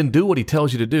and then do what he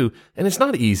tells you to do. And it's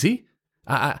not easy.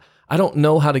 I don't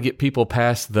know how to get people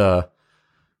past the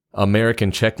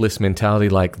American checklist mentality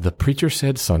like the preacher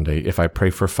said Sunday, if I pray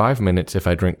for 5 minutes, if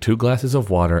I drink 2 glasses of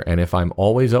water, and if I'm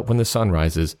always up when the sun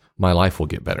rises, my life will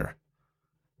get better.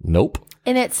 Nope.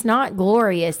 And it's not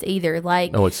glorious either.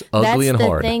 Like, no, it's ugly and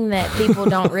hard. That's the thing that people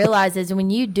don't realize is when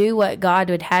you do what God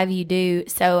would have you do.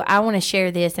 So I want to share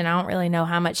this, and I don't really know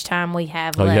how much time we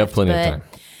have left. You have plenty of time.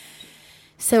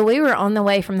 So we were on the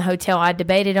way from the hotel. I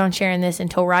debated on sharing this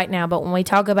until right now, but when we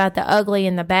talk about the ugly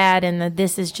and the bad and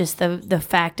this is just the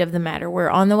fact of the matter.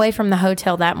 We're on the way from the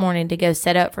hotel that morning to go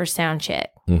set up for sound check.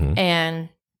 Mm-hmm. And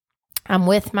I'm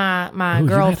with my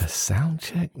girl. You had a sound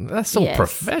check? That's so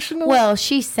professional. Well,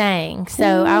 she sang,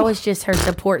 so I was just her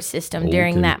support system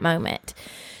during that moment.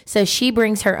 So she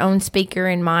brings her own speaker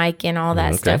and mic and all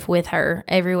that stuff with her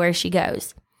everywhere she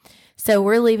goes. So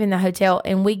we're leaving the hotel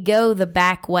and we go the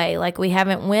back way. Like we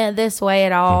haven't went this way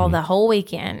at all the whole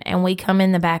weekend. And we come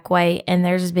in the back way and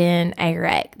there's been a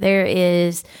wreck. There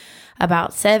is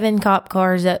about 7 cop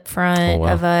cars up front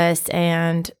of us.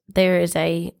 And there is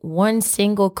one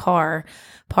single car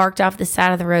parked off the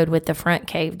side of the road with the front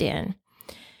caved in.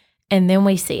 And then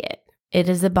we see it. It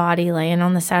is a body laying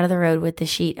on the side of the road with the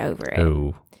sheet over it.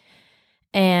 Oh.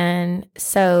 And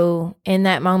so in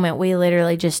that moment, we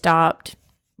literally just stopped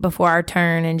before our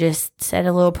turn and just said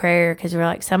a little prayer because we're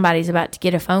like, somebody's about to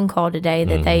get a phone call today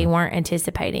that they weren't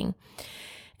anticipating.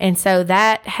 And so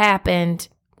that happened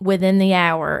within the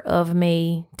hour of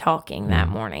me talking that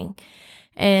morning.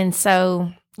 And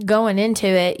so going into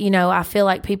it, I feel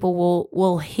like people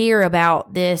will hear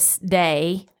about this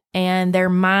day and their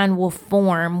mind will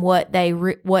form what they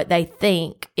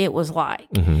think it was like.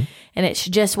 Mm-hmm. And it's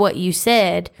just what you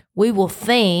said. We will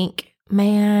think,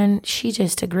 man, she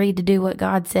just agreed to do what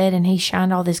God said and he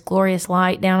shined all this glorious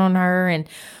light down on her and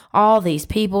all these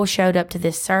people showed up to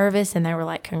this service and they were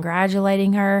like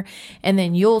congratulating her. And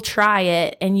then you'll try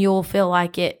it and you'll feel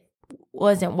like it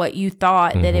wasn't what you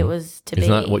thought that it was to be. It's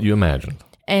not what you imagined.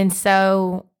 And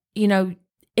so,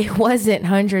 it wasn't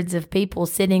hundreds of people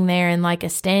sitting there in like a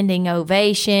standing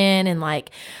ovation and like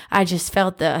I just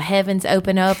felt the heavens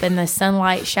open up and the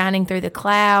sunlight shining through the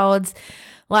clouds.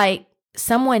 Like,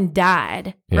 someone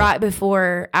died right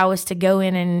before I was to go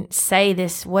in and say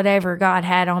this, whatever God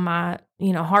had on my,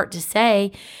 heart to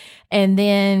say. And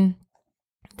then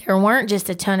there weren't just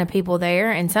a ton of people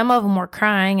there and some of them were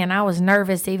crying and I was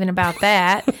nervous even about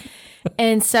that.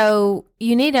 And so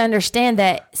you need to understand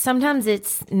that sometimes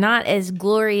it's not as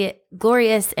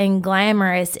glorious and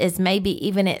glamorous as maybe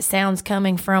even it sounds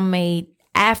coming from me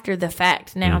after the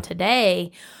fact now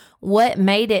today. What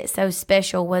made it so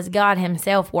special was God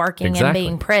himself working and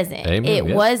being present. Amen, it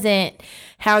wasn't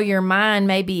how your mind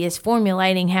maybe is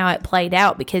formulating how it played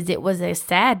out because it was a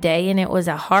sad day and it was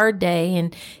a hard day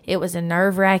and it was a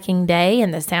nerve-wracking day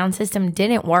and the sound system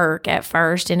didn't work at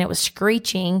first and it was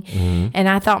screeching and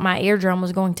I thought my eardrum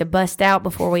was going to bust out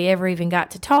before we ever even got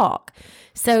to talk.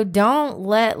 So don't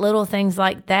let little things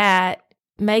like that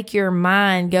make your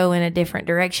mind go in a different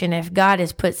direction. If God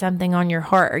has put something on your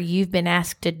heart or you've been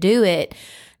asked to do it,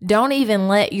 don't even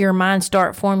let your mind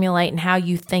start formulating how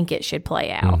you think it should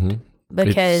play out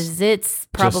because it's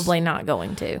probably not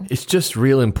going to. It's just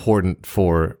real important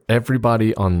for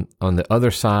everybody on the other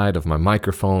side of my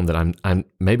microphone that I'm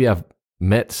maybe I've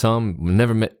met some,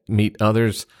 never meet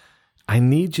others. I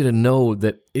need you to know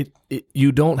that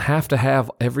you don't have to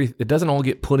have it doesn't all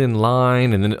get put in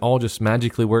line and then it all just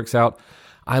magically works out.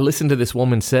 I listened to this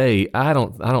woman say, I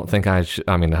don't think I should.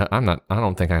 I mean, I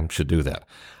don't think I should do that.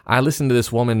 I listened to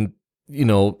this woman,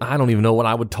 I don't even know what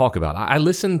I would talk about. I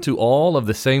listened to all of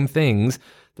the same things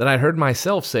that I heard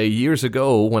myself say years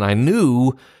ago when I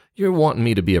knew, you're wanting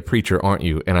me to be a preacher, aren't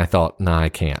you? And I thought, nah, I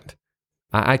can't.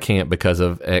 I can't because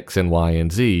of X and Y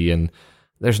and Z. And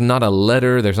there's not a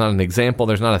letter, there's not an example,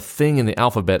 there's not a thing in the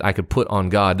alphabet I could put on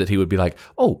God that he would be like,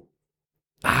 oh,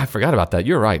 I forgot about that.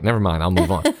 You're right. Never mind. I'll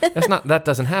move on. That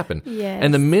doesn't happen. Yes.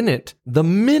 And the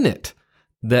minute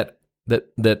that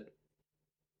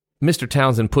Mr.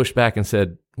 Townsend pushed back and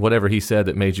said whatever he said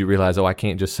that made you realize, oh, I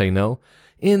can't just say no,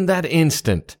 in that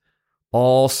instant,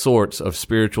 all sorts of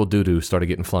spiritual doo-doo started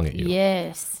getting flung at you.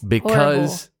 Yes.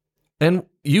 Because, and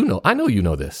I know you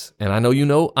know this, and I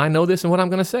know this and what I'm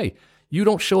going to say. You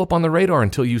don't show up on the radar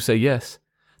until you say yes.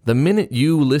 The minute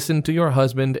you listened to your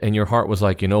husband and your heart was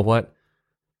like, you know what?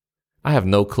 I have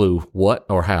no clue what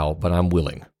or how, but I'm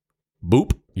willing.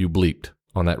 Boop, you bleeped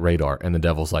on that radar. And the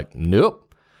devil's like,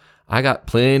 nope. I got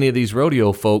plenty of these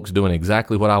rodeo folks doing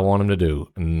exactly what I want them to do.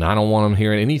 And I don't want them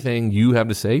hearing anything you have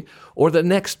to say or the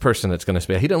next person that's going to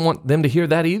speak. He doesn't want them to hear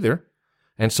that either.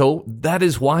 And so that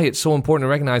is why it's so important to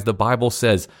recognize the Bible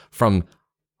says from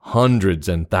hundreds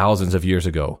and thousands of years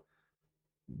ago,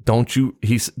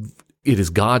 it is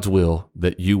God's will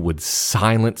that you would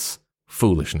silence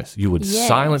foolishness. You would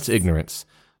silence ignorance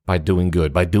by doing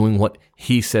good, by doing what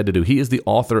he said to do. He is the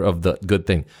author of the good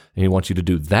thing, and he wants you to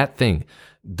do that thing.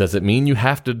 Does it mean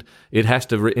it has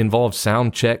to involve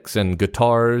sound checks and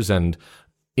guitars and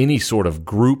any sort of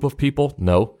group of people?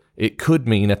 No. It could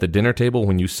mean at the dinner table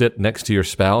when you sit next to your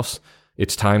spouse,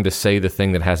 it's time to say the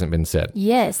thing that hasn't been said.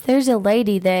 Yes, there's a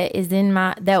lady that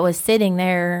was sitting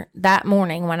there that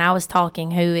morning when I was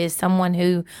talking, who is someone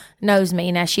who knows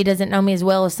me. Now, she doesn't know me as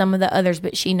well as some of the others,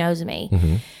 but she knows me.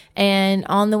 Mm-hmm. And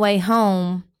on the way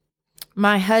home,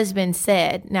 my husband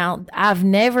said, now, I've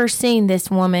never seen this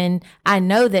woman. I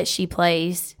know that she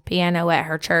plays piano at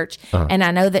her church, and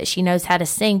I know that she knows how to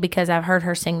sing because I've heard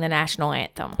her sing the national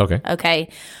anthem. Okay.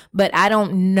 But I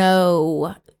don't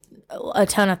know a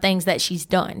ton of things that she's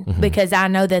done, because I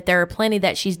know that there are plenty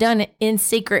that she's done in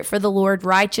secret for the Lord,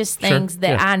 righteous things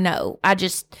that I know. I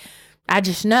just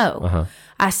know.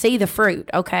 I see the fruit.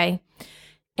 Okay.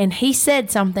 And he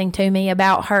said something to me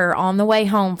about her on the way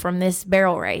home from this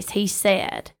barrel race. He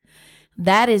said,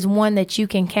 that is one that you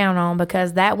can count on,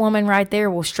 because that woman right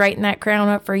there will straighten that crown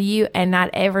up for you and not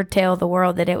ever tell the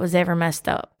world that it was ever messed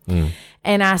up.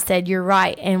 And I said, you're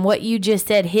right. And what you just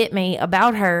said hit me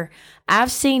about her.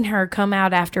 I've seen her come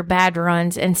out after bad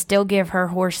runs and still give her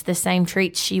horse the same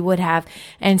treats she would have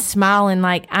and smiling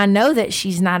like, I know that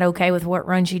she's not okay with what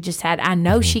run she just had. I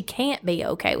know she can't be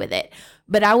okay with it,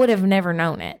 but I would have never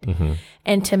known it.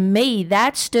 And to me,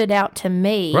 that stood out to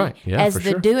me as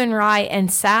the doing right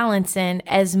and silencing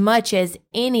as much as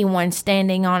anyone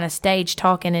standing on a stage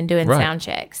talking and doing sound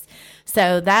checks.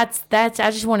 So that's, I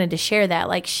just wanted to share that.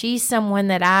 Like, she's someone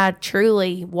that I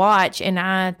truly watch, and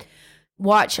I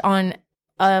watch on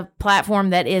a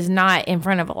platform that is not in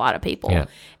front of a lot of people.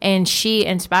 And she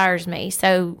inspires me.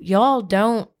 So y'all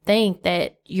don't think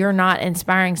that you're not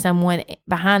inspiring someone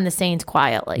behind the scenes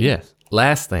quietly. Yes.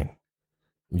 Last thing.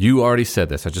 You already said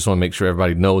this. I just want to make sure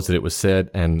everybody knows that it was said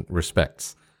and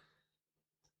respects.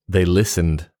 They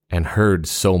listened and heard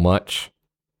so much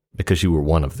because you were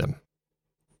one of them.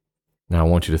 Now I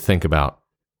want you to think about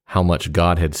how much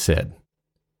God had said.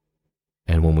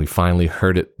 And when we finally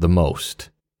heard it the most,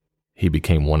 he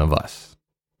became one of us.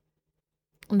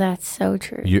 That's so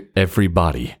true.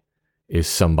 Everybody is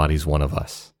somebody's one of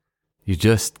us. You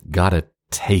just got to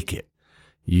take it.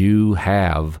 You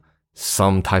have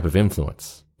some type of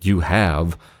influence. You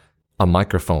have a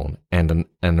microphone and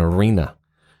an arena.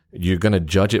 You're going to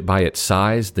judge it by its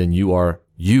size, then you are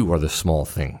the small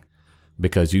thing.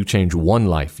 Because you change one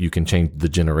life, you can change the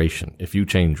generation. If you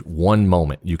change one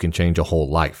moment, you can change a whole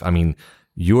life. I mean,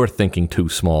 you're thinking too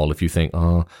small if you think,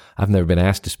 oh, I've never been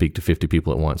asked to speak to 50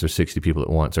 people at once or 60 people at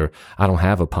once, or I don't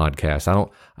have a podcast.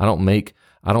 I don't make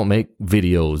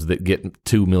videos that get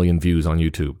 2 million views on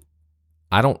YouTube.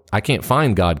 I can't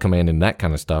find God commanding that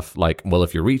kind of stuff. Like, well,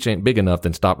 if your reach ain't big enough,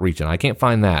 then stop reaching. I can't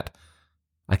find that.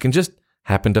 I can just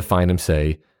happen to find him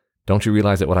say, don't you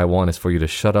realize that what I want is for you to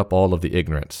shut up all of the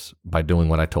ignorance by doing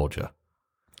what I told you?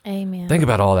 Amen. Think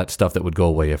about all that stuff that would go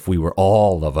away if we were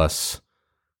all of us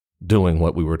doing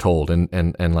what we were told.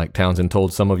 And like Townsend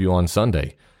told some of you on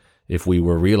Sunday, if we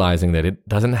were realizing that it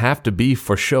doesn't have to be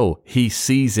for show. He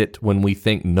sees it when we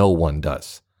think no one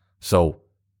does. So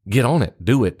get on it.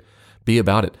 Do it. Be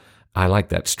about it. I like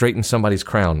that. Straighten somebody's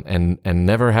crown and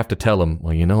never have to tell them,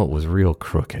 well, you know, it was real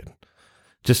crooked.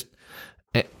 Just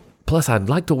Plus, I'd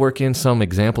like to work in some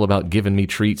example about giving me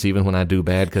treats even when I do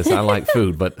bad because I like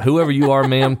food. But whoever you are,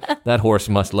 ma'am, that horse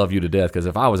must love you to death because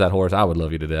if I was that horse, I would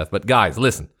love you to death. But guys,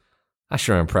 listen, I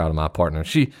sure am proud of my partner.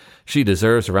 She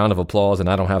deserves a round of applause, and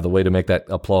I don't have the way to make that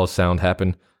applause sound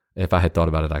happen. If I had thought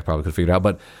about it, I probably could figure it out.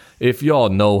 But if y'all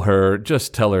know her,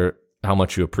 just tell her how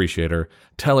much you appreciate her.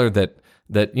 Tell her that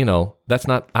that's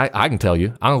not, I can tell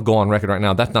you, I'll go on record right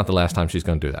now, that's not the last time she's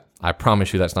going to do that. I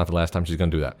promise you that's not the last time she's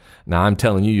going to do that. Now, I'm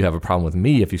telling you, you have a problem with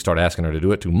me if you start asking her to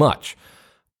do it too much,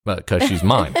 because she's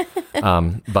mine.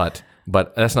 But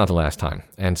that's not the last time.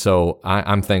 And so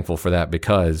I'm thankful for that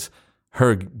because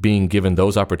her being given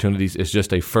those opportunities is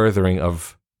just a furthering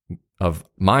of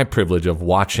my privilege of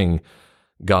watching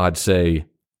God say,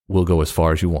 we'll go as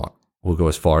far as you want. We'll go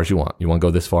as far as you want. You want to go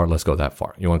this far? Let's go that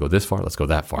far. You want to go this far? Let's go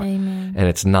that far. Amen. And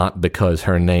it's not because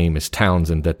her name is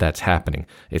Townsend that's happening.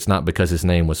 It's not because his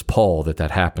name was Paul that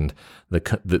happened.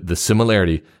 The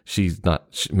similarity, she's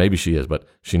not, maybe she is, but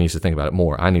she needs to think about it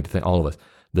more. I need to think, all of us.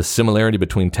 The similarity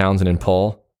between Townsend and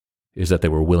Paul is that they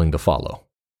were willing to follow.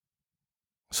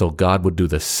 So God would do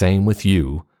the same with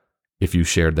you if you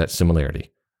shared that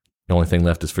similarity. The only thing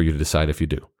left is for you to decide if you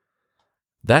do.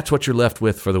 That's what you're left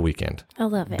with for the weekend. I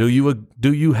love it. Do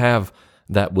you have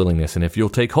that willingness? And if you'll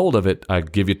take hold of it, I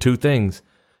give you two things.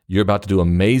 You're about to do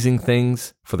amazing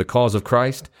things for the cause of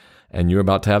Christ, and you're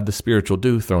about to have the spiritual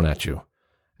dew thrown at you.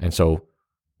 And so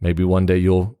maybe one day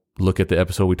you'll look at the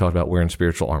episode we talked about wearing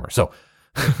spiritual armor. So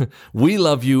we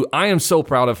love you. I am so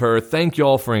proud of her. Thank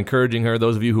y'all for encouraging her.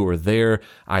 Those of you who are there,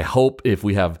 I hope if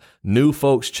we have new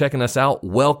folks checking us out,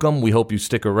 welcome. We hope you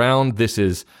stick around. This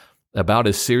is about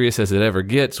as serious as it ever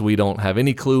gets. We don't have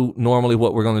any clue normally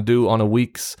what we're going to do on a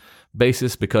week's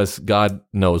basis because God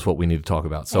knows what we need to talk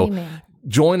about. So Amen.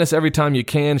 Join us every time you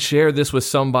can. Share this with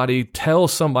somebody. Tell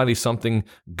somebody something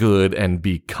good and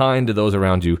be kind to those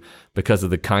around you because of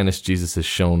the kindness Jesus has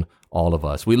shown all of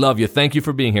us. We love you. Thank you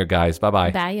for being here, guys.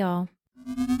 Bye-bye. Bye, y'all.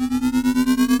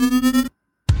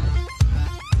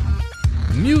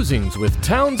 Musings with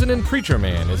Townsend and Preacher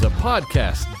Man is a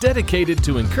podcast dedicated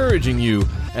to encouraging you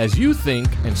as you think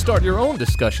and start your own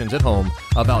discussions at home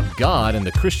about God and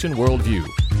the Christian worldview.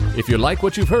 If you like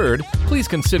what you've heard, please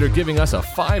consider giving us a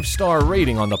 5-star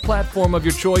rating on the platform of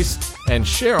your choice and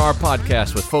share our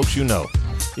podcast with folks you know.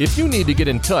 If you need to get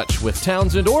in touch with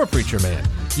Townsend or Preacher Man,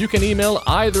 you can email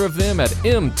either of them at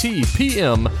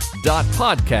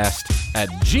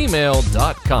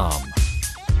mtpm.podcast@gmail.com.